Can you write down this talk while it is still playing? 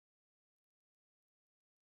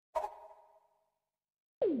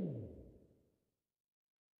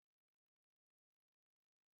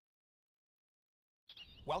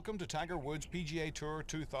Welcome to Tiger Woods PGA Tour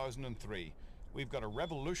 2003. We've got a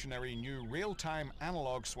revolutionary new real-time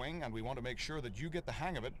analog swing, and we want to make sure that you get the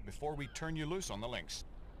hang of it before we turn you loose on the links.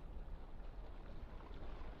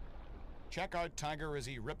 Check out Tiger as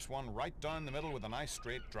he rips one right down the middle with a nice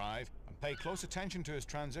straight drive, and pay close attention to his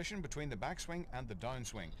transition between the backswing and the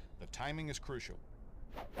downswing. The timing is crucial.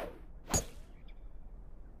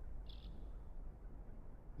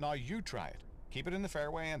 Now you try it. Keep it in the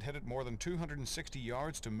fairway and hit it more than 260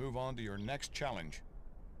 yards to move on to your next challenge.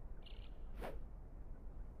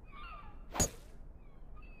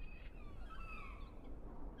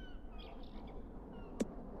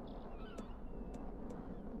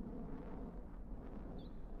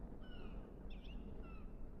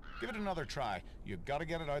 Give it another try. You've got to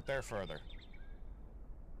get it out there further.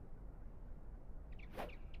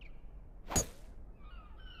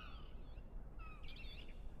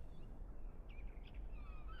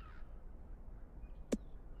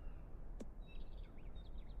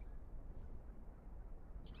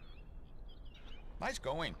 Nice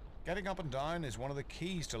going. Getting up and down is one of the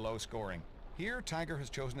keys to low scoring. Here, Tiger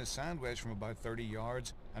has chosen his sand wedge from about 30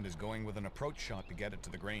 yards and is going with an approach shot to get it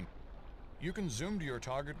to the green. You can zoom to your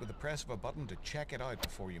target with the press of a button to check it out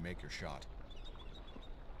before you make your shot.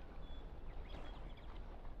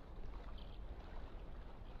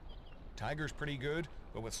 Tiger's pretty good,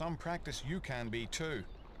 but with some practice you can be too.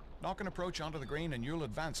 Knock an approach onto the green and you'll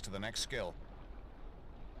advance to the next skill.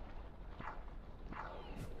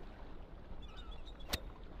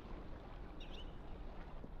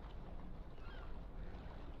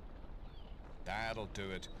 That'll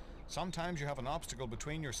do it. Sometimes you have an obstacle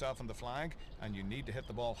between yourself and the flag, and you need to hit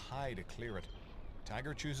the ball high to clear it.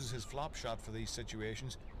 Tiger chooses his flop shot for these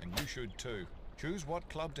situations, and you should too. Choose what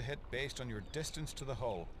club to hit based on your distance to the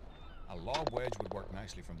hole. A lob wedge would work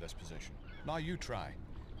nicely from this position. Now you try.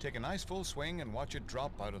 Take a nice full swing and watch it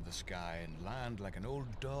drop out of the sky and land like an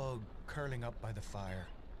old dog curling up by the fire.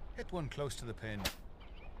 Hit one close to the pin.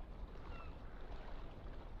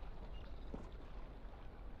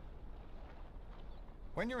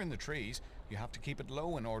 When you're in the trees, you have to keep it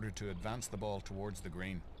low in order to advance the ball towards the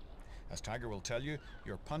green. As Tiger will tell you,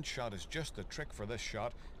 your punch shot is just the trick for this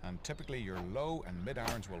shot, and typically your low and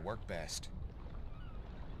mid-irons will work best.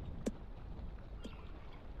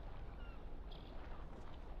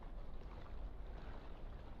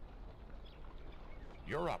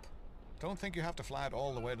 You're up. Don't think you have to fly it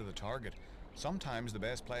all the way to the target. Sometimes the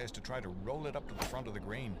best play is to try to roll it up to the front of the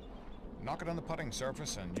green. Knock it on the putting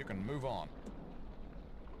surface and you can move on.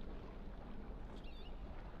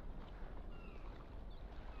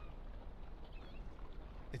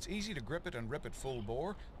 It's easy to grip it and rip it full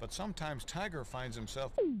bore, but sometimes Tiger finds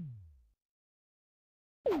himself...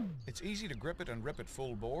 It's easy to grip it and rip it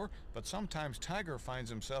full bore, but sometimes Tiger finds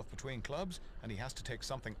himself between clubs and he has to take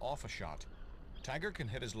something off a shot. Tiger can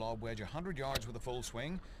hit his lob wedge 100 yards with a full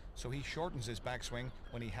swing, so he shortens his backswing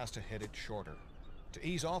when he has to hit it shorter. To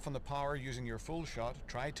ease off on the power using your full shot,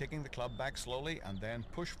 try taking the club back slowly and then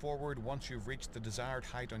push forward once you've reached the desired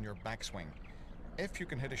height on your backswing. If you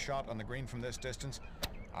can hit a shot on the green from this distance,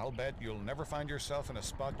 I'll bet you'll never find yourself in a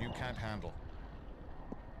spot you can't handle.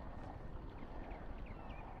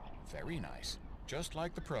 Very nice. Just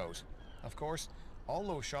like the pros. Of course, all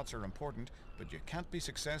those shots are important, but you can't be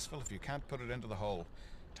successful if you can't put it into the hole.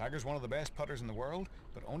 Tiger's one of the best putters in the world,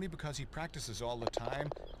 but only because he practices all the time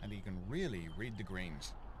and he can really read the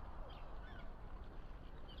greens.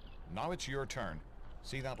 Now it's your turn.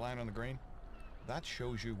 See that line on the green? That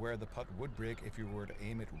shows you where the putt would break if you were to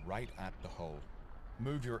aim it right at the hole.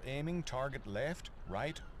 Move your aiming target left,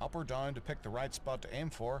 right, up or down to pick the right spot to aim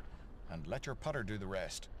for, and let your putter do the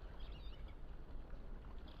rest.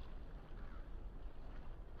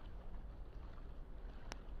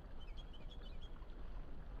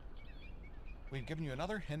 We've given you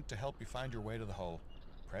another hint to help you find your way to the hole.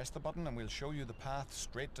 Press the button and we'll show you the path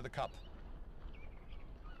straight to the cup.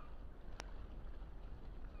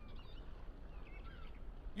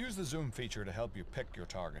 Use the zoom feature to help you pick your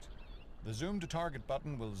target. The zoom to target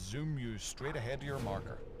button will zoom you straight ahead to your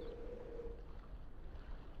marker.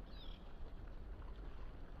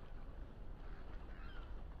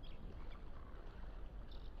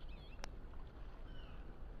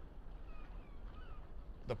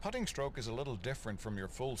 The putting stroke is a little different from your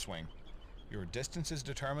full swing. Your distance is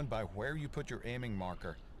determined by where you put your aiming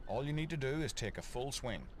marker. All you need to do is take a full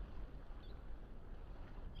swing.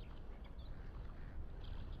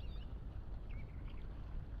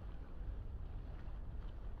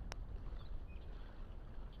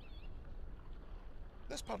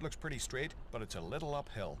 This putt looks pretty straight, but it's a little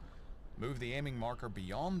uphill. Move the aiming marker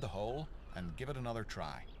beyond the hole and give it another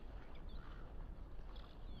try.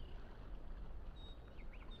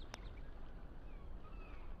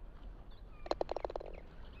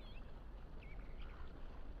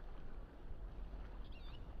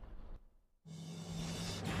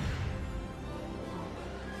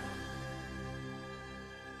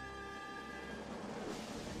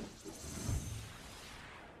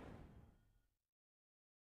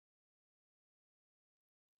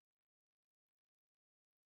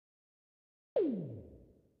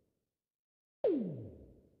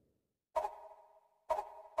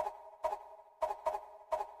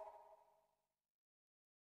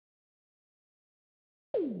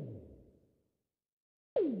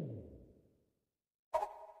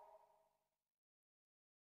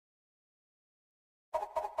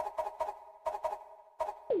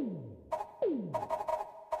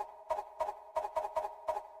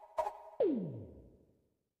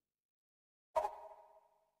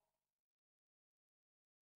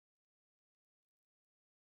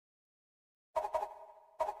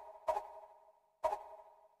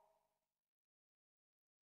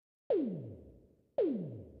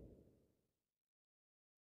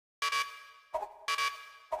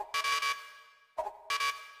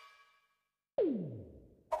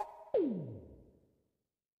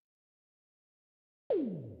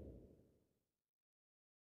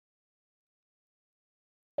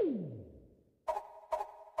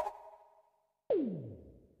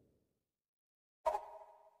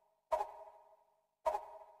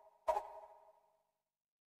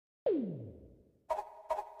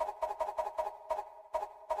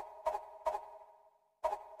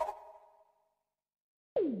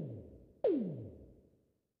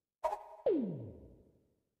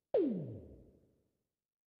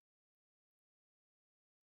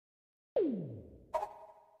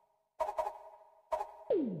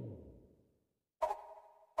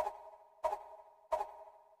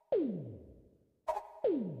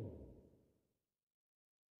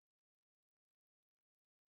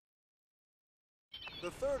 The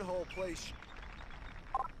third hole plays...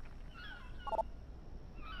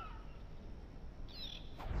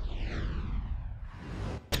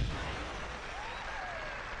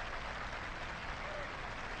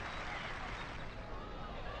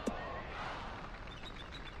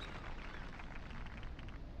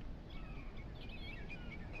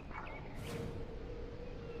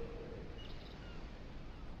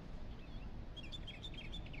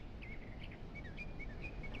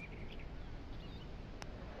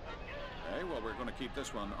 Okay, well, we're going to keep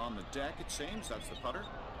this one on the deck, it seems. That's the putter.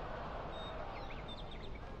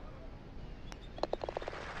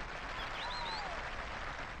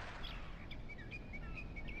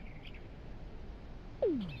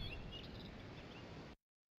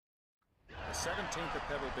 The 17th at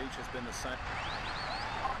Pebble Beach has been the same.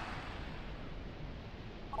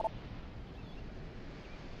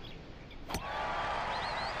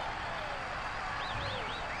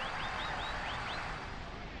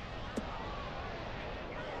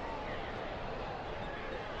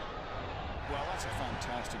 Well, that's a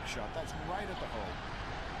fantastic shot. That's right at the hole.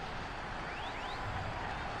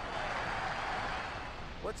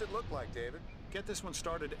 What's it look like, David? Get this one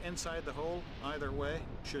started inside the hole. Either way,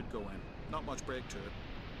 should go in. Not much break to it.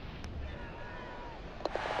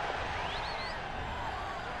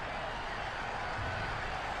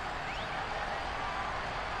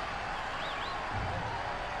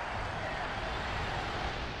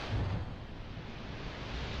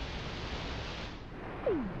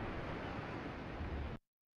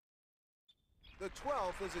 The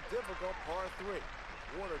 12th is a difficult par 3.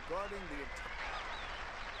 Water guarding the entire...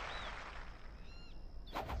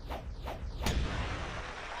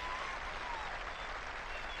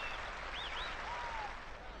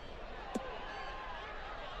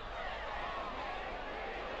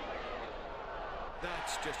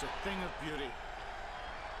 That's just a thing of beauty.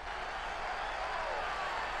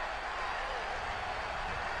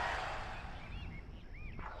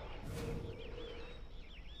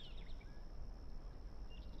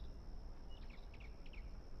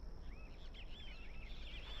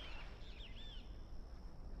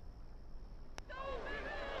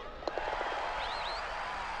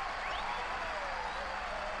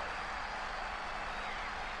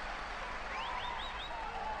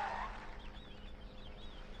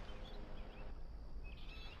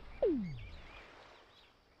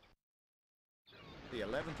 The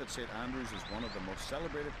 11th at St Andrews is one of the most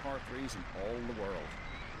celebrated par 3s in all the world.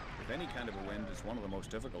 With any kind of a wind, it's one of the most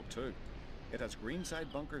difficult too. It has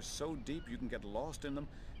greenside bunkers so deep you can get lost in them,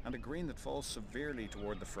 and a green that falls severely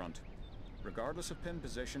toward the front. Regardless of pin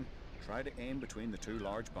position, try to aim between the two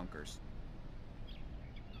large bunkers.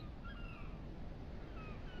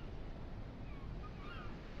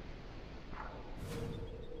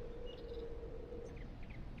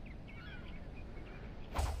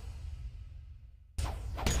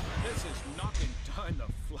 This is knocking down the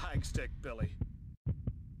flagstick, Billy.